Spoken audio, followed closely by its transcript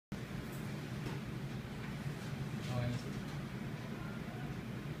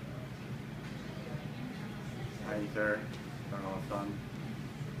Hi sir, ROJoson.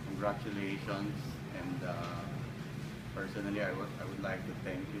 Congratulations, and personally I would like to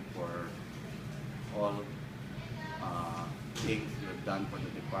thank you for all things you have done for the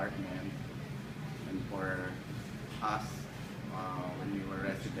department and for us when we were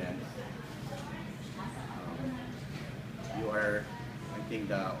residents. You are, I think,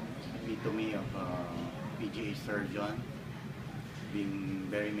 the epitome of PGH surgeon, being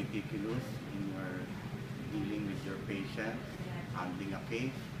very meticulous in your dealing with your patient, handling a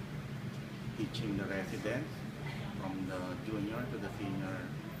case, teaching the residents from the junior to the senior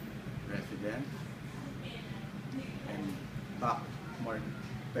residents. And back more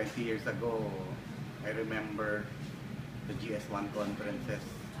 20 years ago, I remember the GS1 conferences,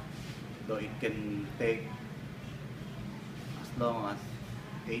 though it can take as long as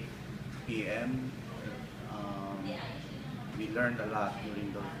 8 p.m. We learned a lot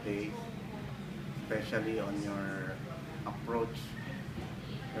during those days, especially on your approach,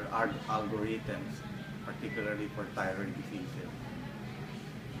 your algorithms, particularly for thyroid diseases.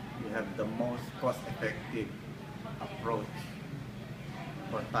 You have the most cost-effective approach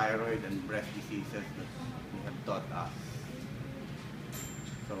for thyroid and breast diseases that you have taught us.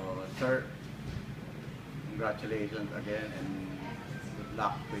 So, sir, congratulations again, and good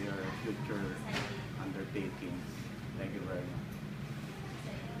luck to your future undertakings. Thank you very much.